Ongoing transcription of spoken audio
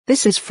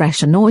This is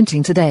Fresh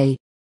Anointing Today,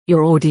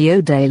 your audio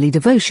daily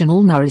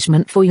devotional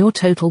nourishment for your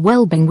total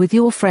well-being with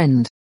your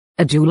friend,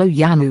 Ajulo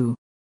Yanu.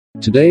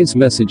 Today's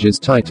message is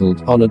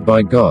titled, Honored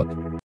by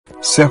God.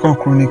 2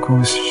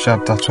 Chronicles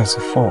chapter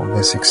 24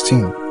 verse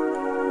 16.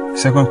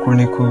 2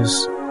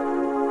 Chronicles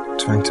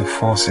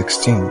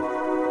 24:16.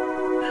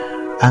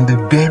 And they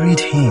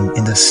buried him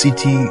in the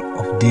city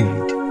of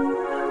David,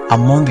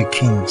 among the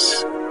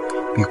kings,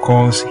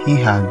 because he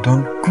had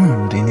done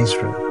good in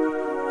Israel,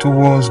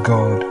 towards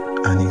God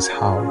and his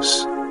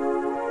house.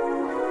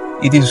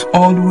 It is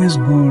always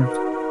good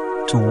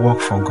to work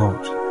for God.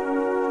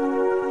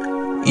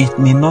 It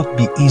may not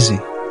be easy.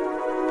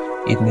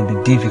 It may be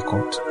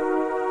difficult.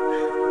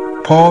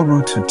 Paul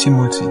wrote to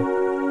Timothy,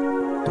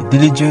 the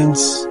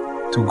diligence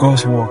to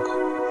God's work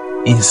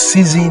in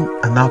season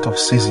and out of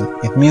season.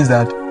 It means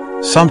that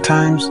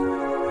sometimes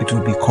it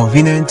will be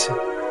convenient,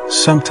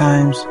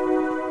 sometimes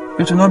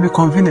it will not be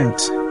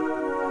convenient.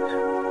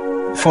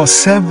 For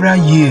several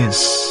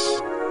years,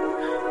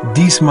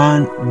 this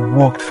man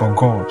worked for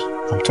God.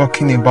 I'm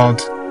talking about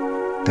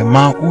the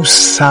man who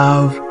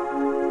served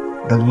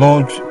the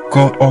Lord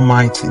God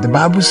Almighty. The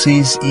Bible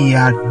says he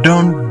had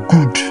done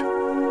good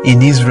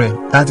in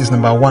Israel. That is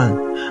number one.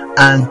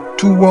 And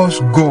towards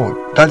God.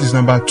 That is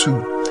number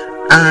two.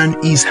 And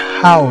his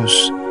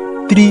house.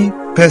 Three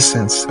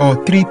persons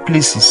or three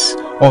places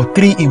or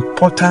three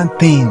important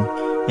things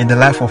in the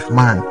life of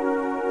man.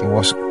 It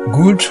was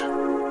good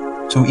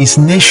to his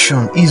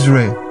nation,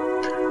 Israel.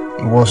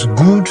 It was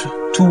good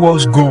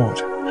towards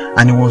God.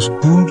 And it was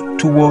good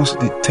towards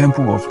the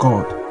temple of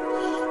God.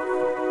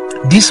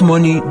 This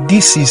morning,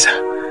 this is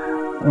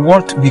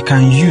what we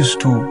can use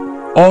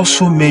to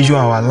also measure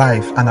our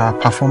life and our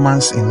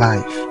performance in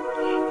life.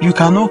 You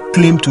cannot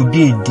claim to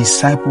be a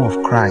disciple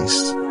of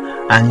Christ,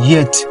 and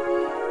yet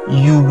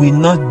you will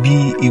not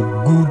be a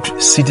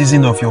good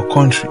citizen of your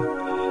country.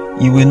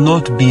 You will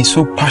not be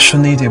so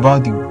passionate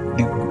about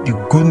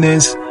the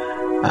goodness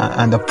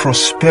and the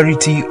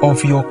prosperity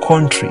of your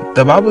country.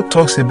 The Bible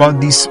talks about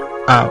this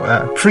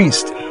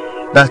priest,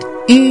 that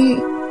he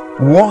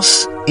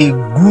was a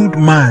good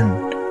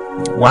man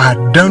who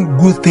had done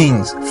good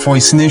things for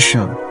his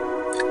nation.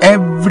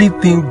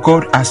 Everything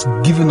God has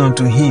given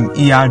unto him,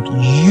 he had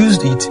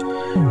used it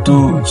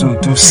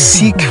to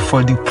seek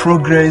for the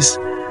progress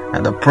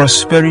and the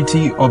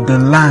prosperity of the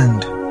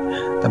land.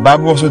 The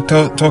Bible also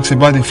talks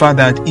about the fact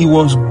that he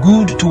was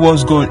good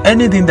towards God.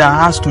 Anything that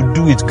has to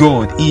do with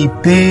God, he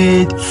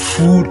paid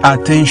full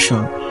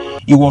attention.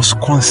 He was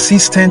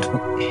consistent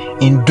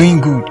in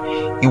doing good.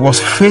 He was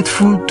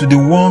faithful to the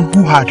one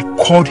who had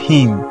called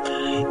him.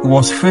 He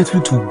was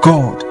faithful to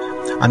God.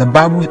 And the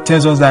Bible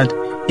tells us that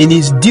in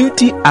his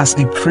duty as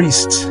a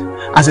priest,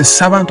 as a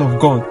servant of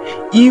God,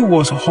 he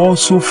was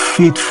also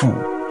faithful.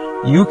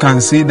 You can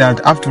say that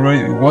after all,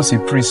 he was a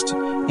priest.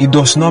 It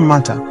does not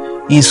matter.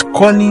 His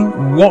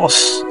calling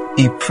was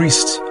a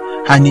priest,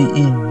 and he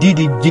did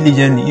it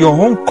diligently. Your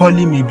own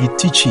calling may be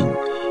teaching,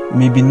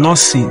 may be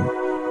nursing,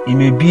 it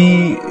may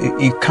be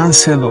a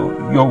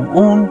counselor. Your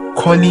own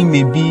calling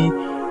may be,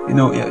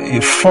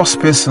 a first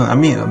person, a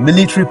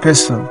military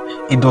person.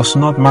 It does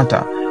not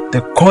matter.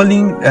 The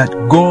calling that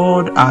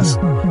God has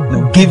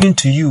given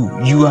to you,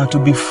 you are to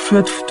be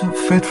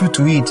faithful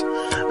to it.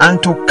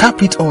 And to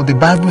cap it all, the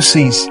Bible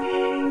says,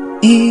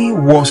 he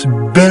was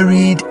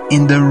buried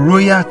in the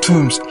royal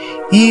tombs.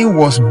 He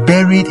was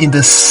buried in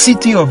the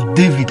city of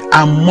David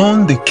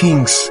among the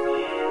kings.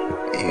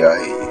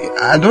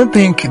 I don't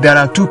think there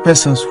are two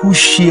persons who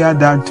share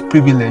that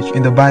privilege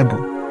in the Bible.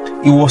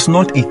 He was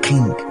not a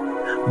king,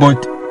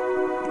 but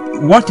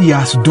what he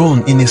has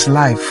done in his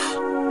life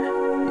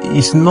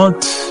is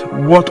not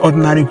what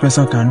ordinary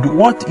person can do.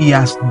 What he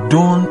has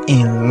done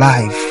in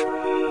life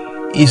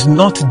is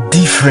not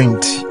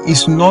different.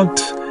 It's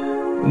not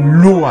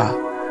lower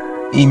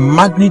in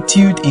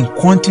magnitude, in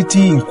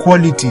quantity, in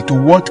quality to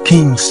what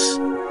kings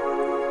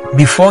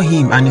before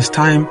him and his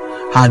time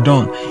had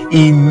done.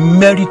 He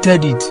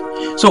merited it.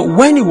 So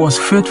when he was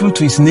faithful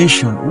to his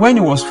nation, when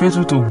he was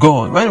faithful to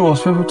God, when he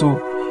was faithful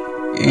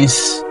to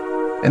his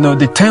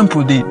the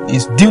temple,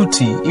 his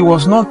duty, he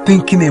was not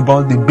thinking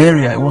about the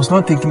burial, he was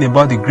not thinking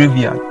about the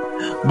graveyard,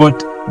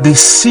 but the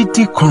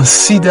city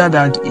considered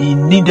that he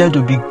needed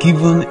to be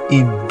given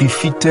a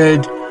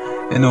befitted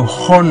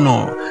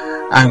honor,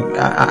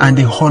 and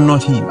they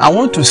honored him. I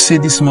want to say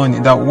this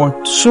morning that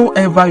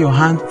whatsoever your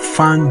hand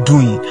found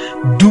doing,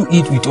 do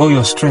it with all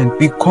your strength,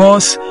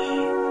 because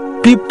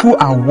people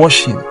are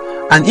watching.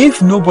 And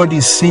if nobody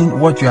is seeing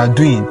what you are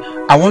doing,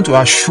 I want to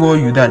assure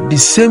you that the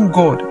same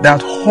God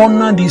that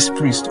honored this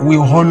priest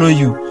will honor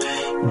you.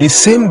 The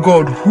same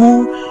God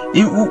who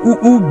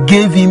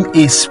gave him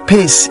a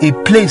space, a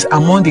place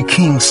among the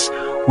kings,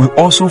 will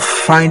also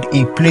find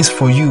a place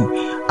for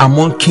you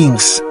among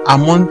kings,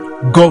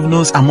 among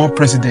governors, among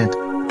presidents,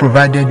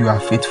 provided you are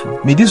faithful.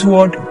 May this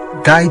word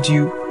guide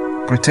you,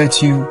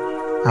 protect you,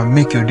 and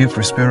make your day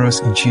prosperous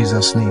in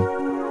Jesus' name.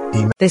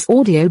 Amen. This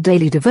audio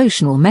daily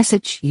devotional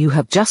message you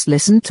have just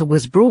listened to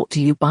was brought to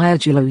you by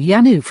Ajulo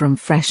Yanu from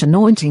Fresh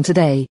Anointing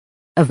Today.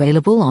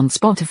 Available on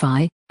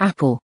Spotify,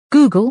 Apple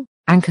Google,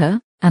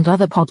 Anchor, and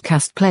other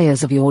podcast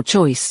players of your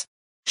choice.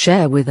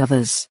 Share with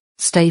others.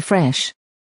 Stay fresh.